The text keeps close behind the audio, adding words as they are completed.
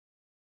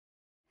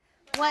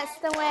What's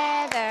the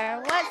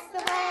weather? What's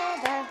the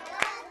weather?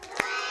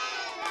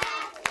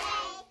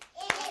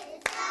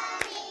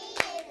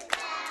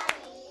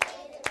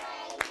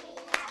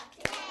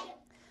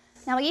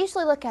 Now, we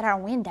usually look at our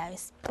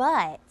windows,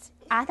 but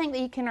I think that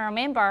you can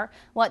remember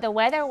what the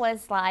weather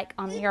was like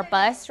on your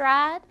bus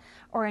ride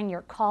or in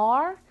your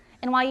car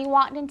and while you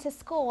walked into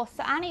school.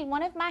 So I need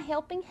one of my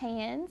helping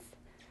hands.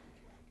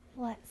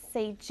 Let's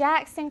see,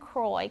 Jackson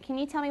Croy, can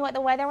you tell me what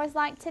the weather was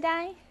like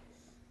today?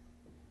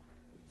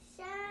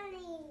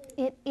 Sunny.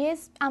 It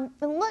is,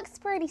 it looks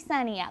pretty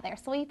sunny out there.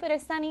 So will you put a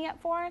sunny up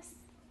for us?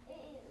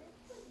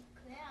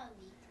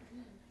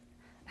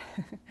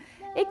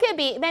 It could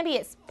be, maybe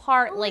it's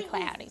partly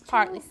cloudy,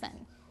 partly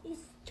sunny. The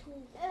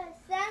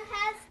sun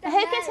has the Now,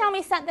 who can tell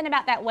me something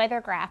about that weather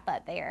graph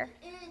up there?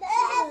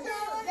 Oh,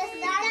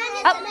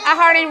 Oh, I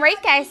heard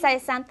Enrique say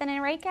something.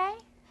 Enrique?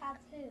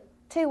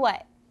 Two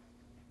what?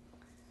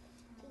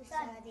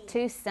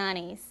 Two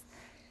sunnies.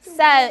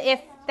 So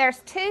if there's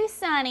two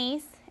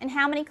sunnies and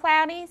how many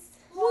cloudies?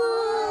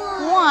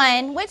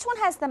 One. Which one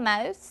has the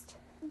most?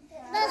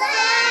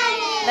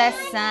 The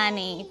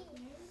sunny.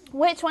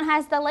 Which one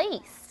has the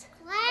least?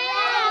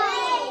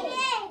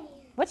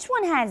 Which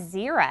one has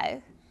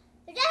zero?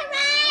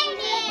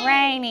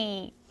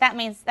 Rainy. That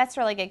means, that's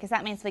really good because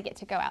that means we get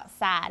to go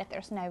outside if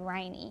there's no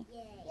rainy.